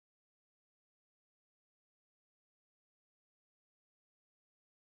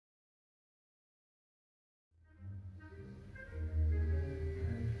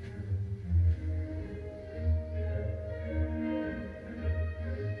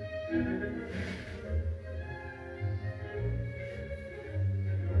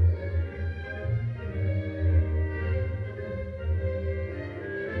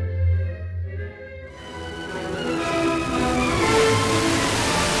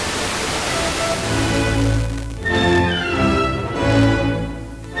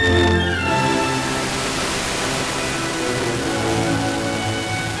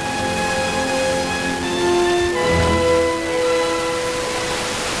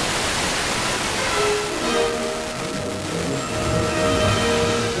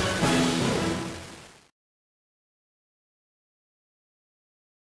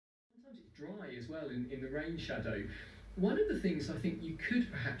in the rain shadow. One of the things I think you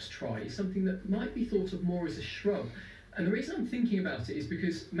could perhaps try is something that might be thought of more as a shrub. And the reason I'm thinking about it is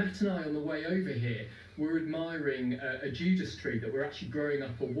because Matt and I, on the way over here, were admiring a Judas tree that we're actually growing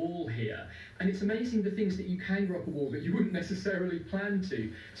up a wall here. And it's amazing the things that you can grow up a wall that you wouldn't necessarily plan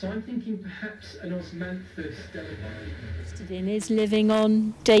to. So I'm thinking perhaps an Osmanthus delicata is living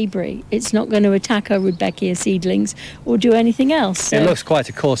on debris. It's not going to attack our Rudbeckia seedlings or do anything else. So. It looks quite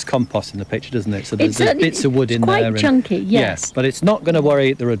a coarse compost in the picture, doesn't it? So there's bits of wood in there. Quite chunky, yes. Yeah, but it's not going to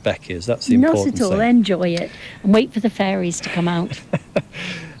worry the Rudbeckias. That's the important thing. Not at all. Enjoy it and wait for the fairies to come out.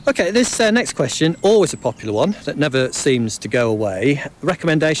 OK, this next question, always a popular one that never seems to go away.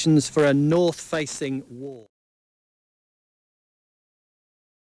 Recommendations for a north-facing wall.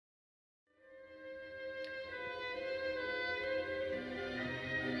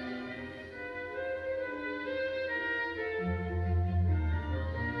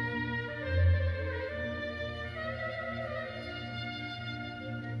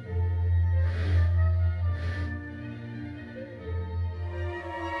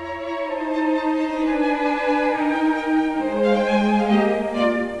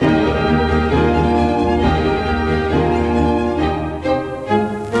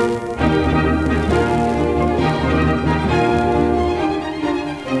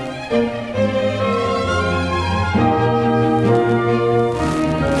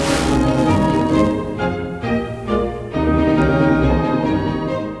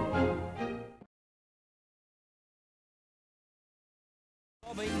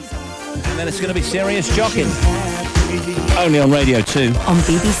 And then it's going to be serious jogging. Only on Radio 2. On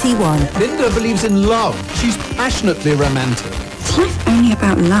BBC One. Linda believes in love. She's passionately romantic. Is life only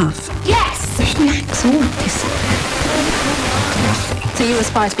about love? Yes! There's lacks all of this. So you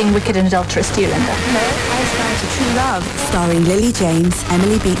aspire to being wicked and adulterous, do you, Linda? No, I aspire to true love. Starring Lily James,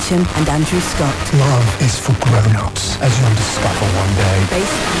 Emily Beecham and Andrew Scott. Love is for grown-ups, as you'll discover one day.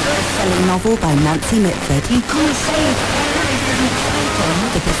 Based on a best-selling novel by Nancy Mitford. You can't save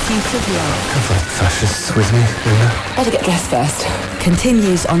The Pursuit of Love. Have the fascists with me, Linda? Better get dressed first.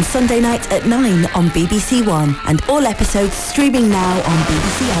 Continues on Sunday night at 9 on BBC One. And all episodes streaming now on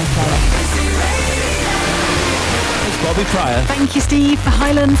BBC iPlayer. Bobby Pryor. Thank you, Steve. For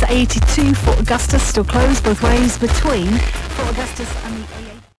Highlands 82, Fort Augustus still closed both ways between Fort Augustus and the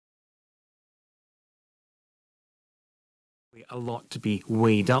A lot to be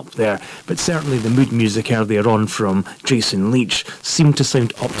weighed up there, but certainly the mood music earlier on from Jason Leach seemed to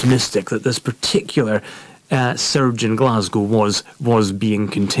sound optimistic that this particular surge in Glasgow was being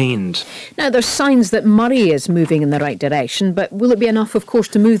contained. Now, there's signs that Murray is moving in the right direction, but will it be enough, of course,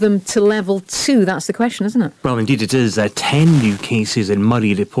 to move them to level 2? That's the question, isn't it? Well, indeed it is. 10 new cases in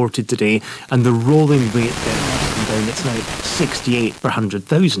Murray reported today, and the rolling rate there down, it's now 68 per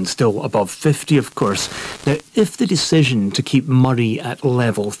 100,000, still above 50, of course. Now, if the decision to keep Murray at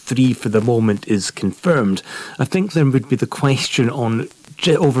level 3 for the moment is confirmed, I think there would be the question on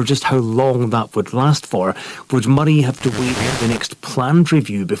over just how long that would last for. Would Murray have to wait for the next planned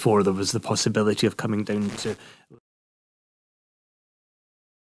review before there was the possibility of coming down to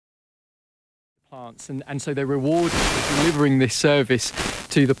plants, and so they're rewarded for delivering this service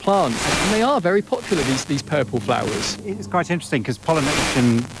to the plants, and they are very popular, these purple flowers. It's quite interesting because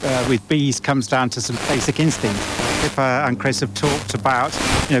pollination with bees comes down to some basic instincts. Pippa and Chris have talked about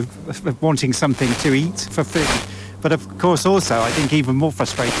wanting something to eat for food. But of course also, I think even more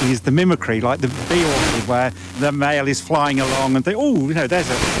frustrating is the mimicry, like the bee orchid, where the male is flying along and there's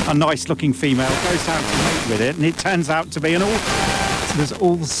a nice looking female, goes down to mate with it, and it turns out to be an orchid. So there's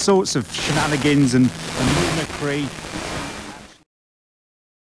all sorts of shenanigans and mimicry.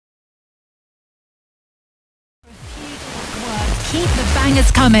 Keep the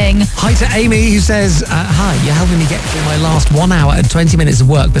bangers coming. Hi to Amy, who says, hi, you're helping me get through my last 1 hour and 20 minutes of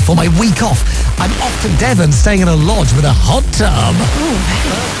work before my week off. I'm off to Devon, staying in a lodge with a hot tub.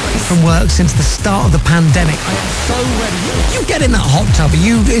 From work since the start of the pandemic. I am so ready. You get in that hot tub.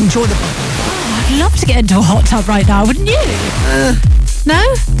 You enjoy the... I'd love to get into a hot tub right now, wouldn't you? No?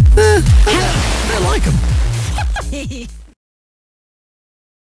 I don't like them.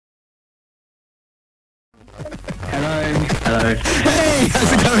 Hello. Hey,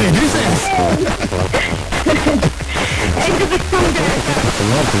 how's it going? Who's this? Do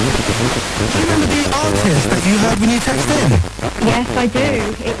you remember the artist that you heard when you texted in? Yes, I do.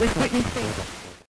 It was Britney Spears.